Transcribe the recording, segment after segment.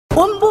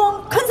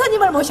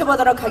운붕큰스님을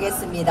모셔보도록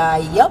하겠습니다.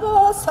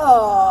 여보소.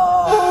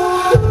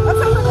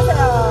 박수 한번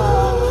주세요.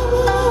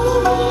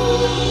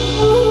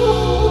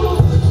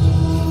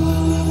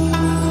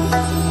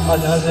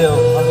 안녕하세요.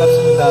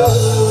 반갑습니다.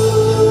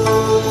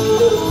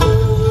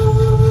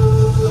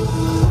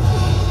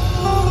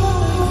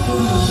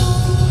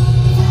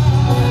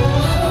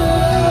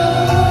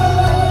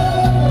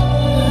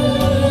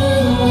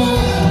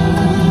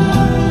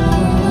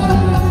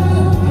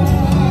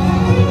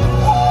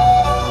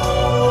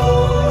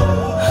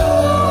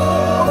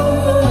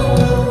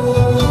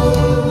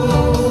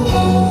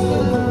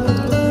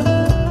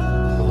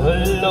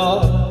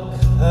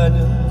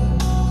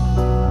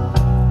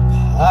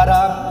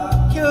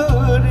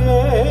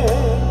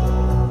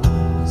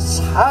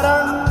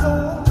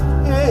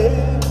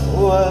 사랑도에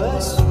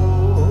와서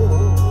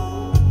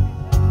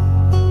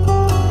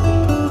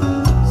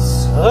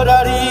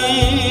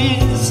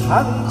서라린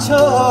상처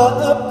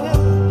앞에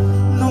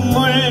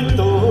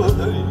눈물도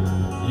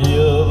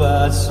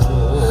흘려봐서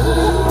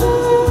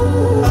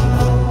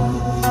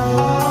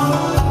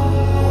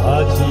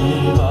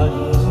하지만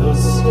저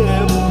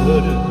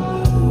세월은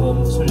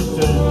멈출 줄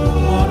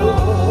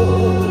모르고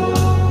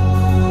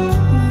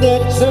내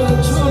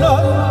청춘은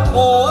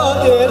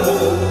어디로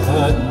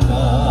갔나.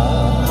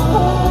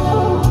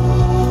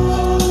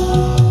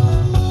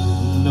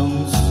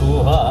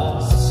 능수와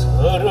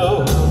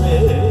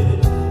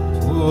서러움에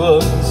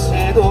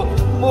부엉새도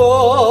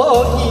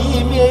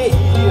모임에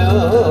이어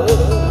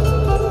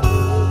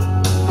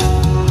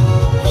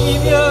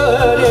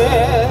이별의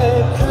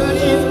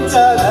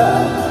그림자가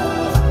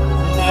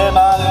내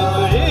마음을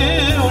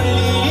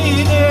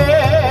울리네.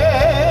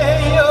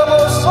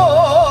 여보소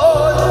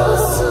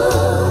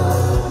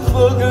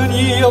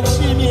그리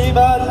욕심이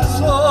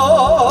많소.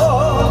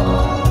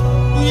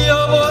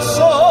 여보소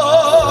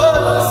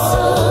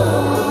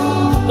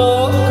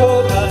놓고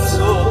가소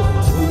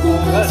두고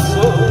가소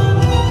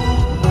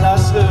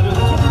낯설은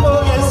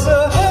길목에서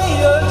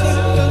헤어질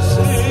것을.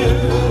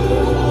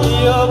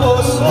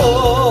 여보소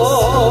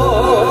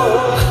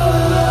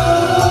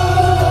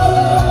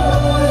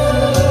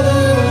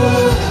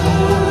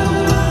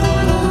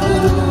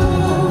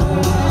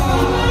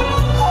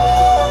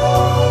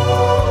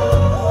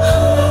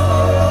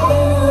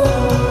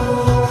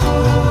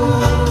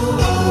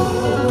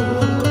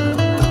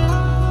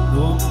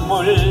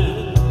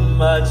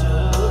마저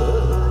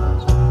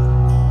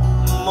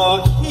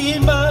먹기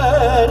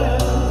마른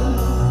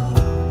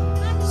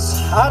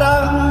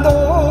사랑도에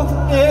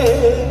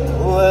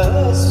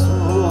와서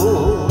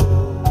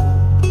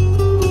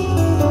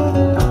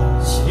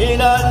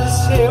지난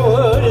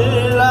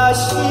세월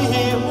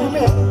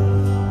아쉬움에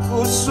두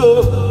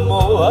손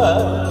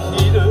모아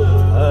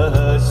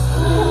빌어하소.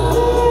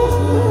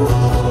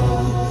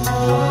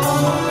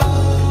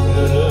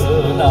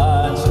 그러나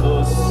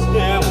저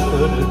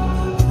세월은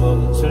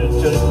멈출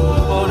줄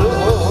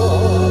모르고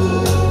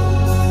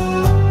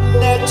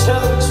내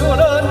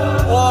청춘은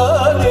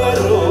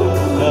어디로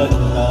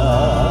갔나.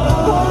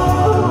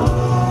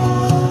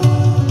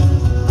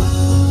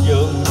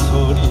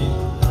 영소리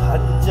한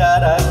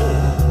자락에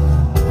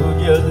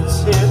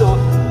흑연새도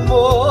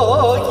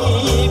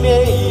모임에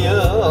이어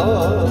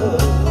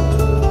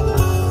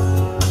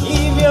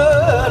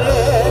이별의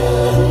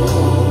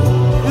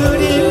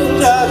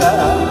그림자가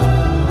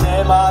내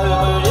마음을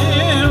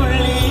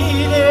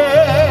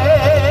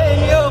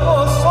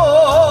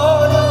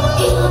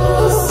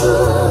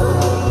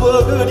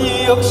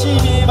그리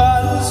욕심이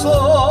많소.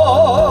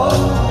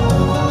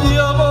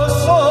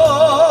 여보소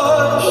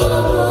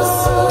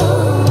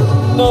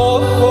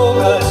놓고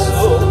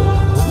가소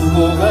두고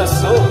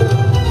가소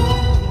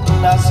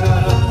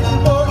낯설은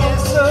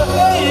길목에서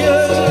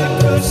헤어질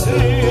것을.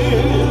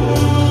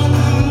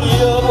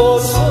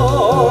 여보소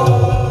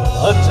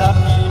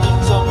어차피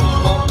빈손이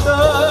못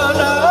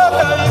떠나갈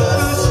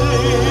것을.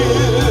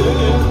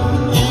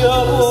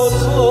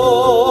 여보소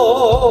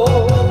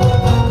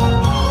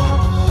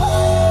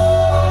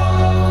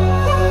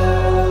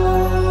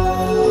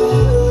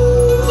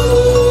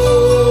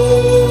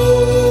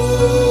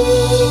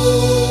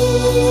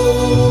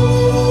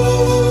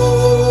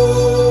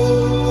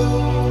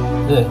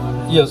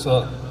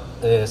이어서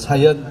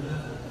사연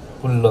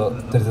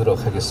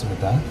불러드리도록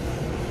하겠습니다.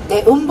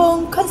 네,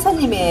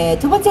 운붕큰스님의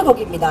두 번째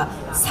곡입니다.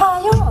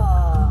 사연.